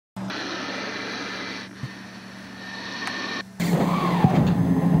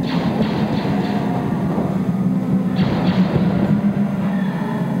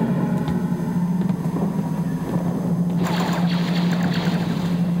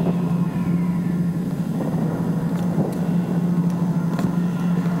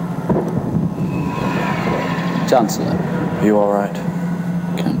Chancellor. Are you all right?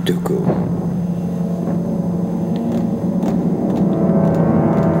 Count Dooku.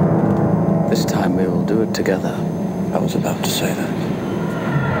 This time we will do it together. I was about to say that.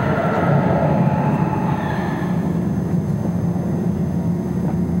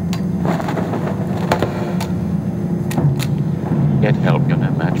 Get help, you're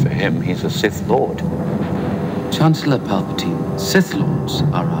no match for him. He's a Sith Lord. Chancellor Palpatine, Sith Lords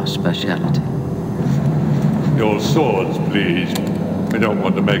are our speciality. Your swords, please. We don't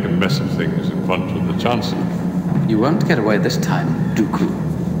want to make a mess of things in front of the Chancellor. You won't get away this time, Dooku.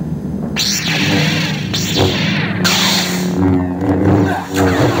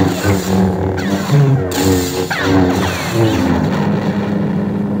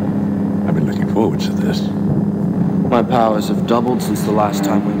 I've been looking forward to this. My powers have doubled since the last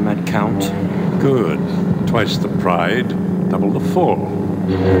time we met, Count. Good. Twice the pride, double the fall.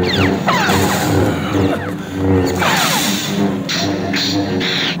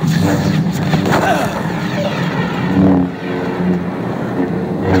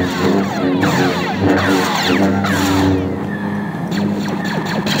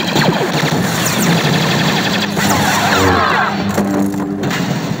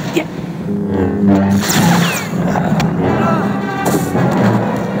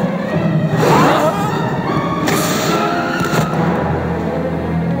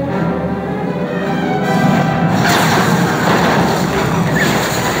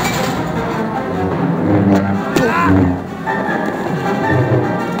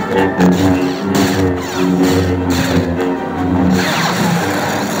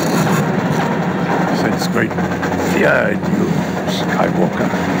 Sense great fear in you, Skywalker.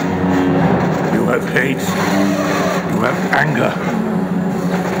 You have hate, you have anger,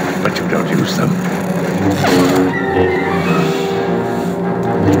 but you don't use them.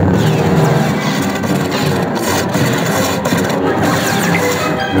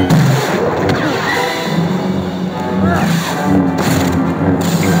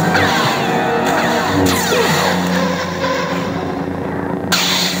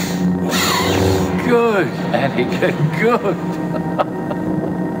 Good, Anakin, good.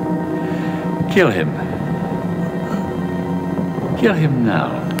 Kill him. Kill him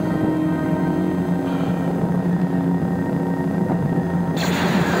now.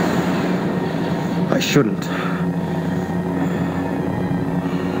 I shouldn't.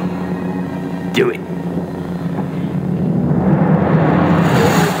 Do it.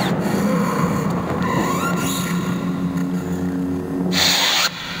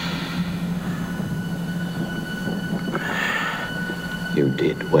 You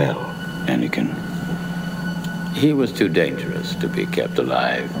did well, Anakin. He was too dangerous to be kept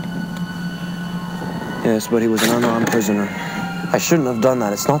alive. Yes, but he was an unarmed prisoner. I shouldn't have done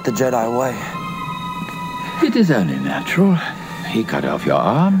that. It's not the Jedi way. It is only natural. He cut off your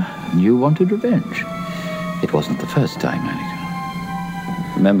arm, and you wanted revenge. It wasn't the first time,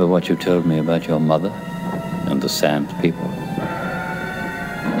 Anakin. Remember what you told me about your mother and the Sand people?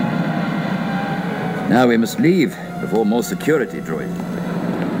 Now we must leave before more security droids.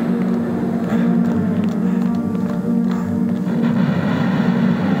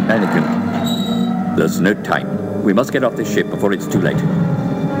 Anakin, there's no time. We must get off this ship before it's too late.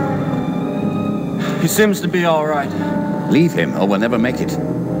 He seems to be all right. Leave him, or we'll never make it.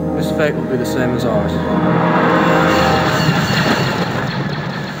 His fate will be the same as ours.